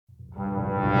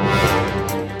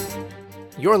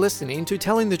You're listening to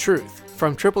Telling the Truth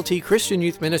from Triple T Christian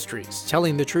Youth Ministries,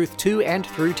 telling the truth to and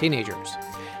through teenagers.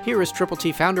 Here is Triple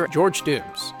T founder George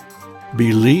Dooms.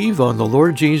 Believe on the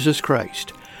Lord Jesus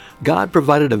Christ. God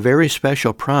provided a very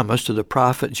special promise to the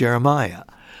prophet Jeremiah.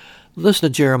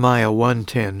 Listen to Jeremiah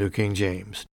 1:10, New King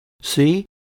James. See,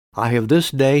 I have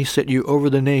this day set you over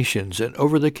the nations and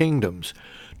over the kingdoms,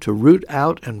 to root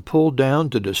out and pull down,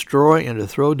 to destroy and to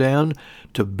throw down,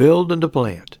 to build and to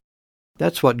plant.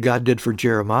 That's what God did for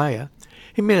Jeremiah.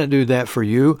 He may not do that for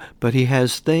you, but he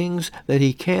has things that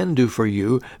he can do for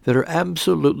you that are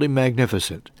absolutely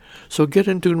magnificent. So get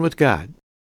in tune with God.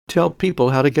 Tell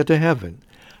people how to get to heaven.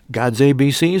 God's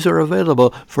ABCs are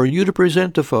available for you to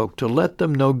present to folk to let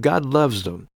them know God loves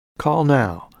them. Call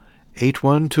now,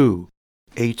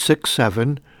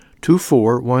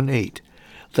 812-867-2418.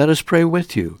 Let us pray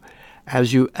with you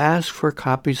as you ask for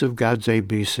copies of God's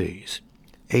ABCs.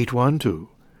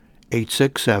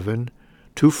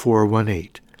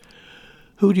 812-867-2418.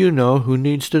 Who do you know who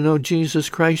needs to know Jesus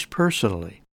Christ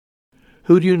personally?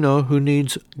 Who do you know who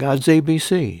needs God's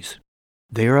ABCs?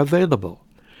 They are available.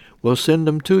 We'll send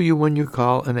them to you when you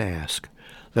call and ask.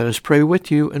 Let us pray with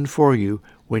you and for you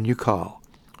when you call.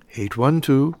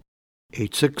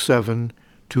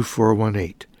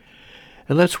 812-867-2418.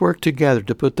 And let's work together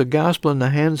to put the gospel in the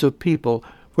hands of people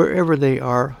wherever they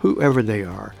are, whoever they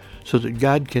are, so that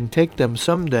God can take them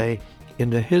someday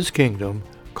into his kingdom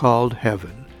called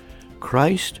heaven.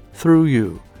 Christ, through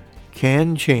you,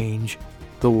 can change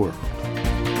the world.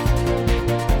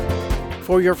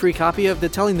 For your free copy of the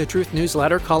Telling the Truth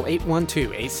newsletter, call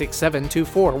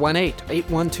 812-867-2418,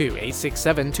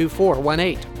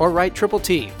 812-867-2418, or write Triple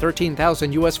T,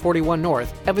 13,000 U.S. 41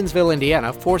 North, Evansville,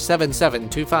 Indiana,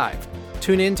 47725.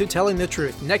 Tune in to Telling the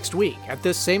Truth next week at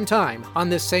this same time on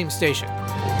this same station.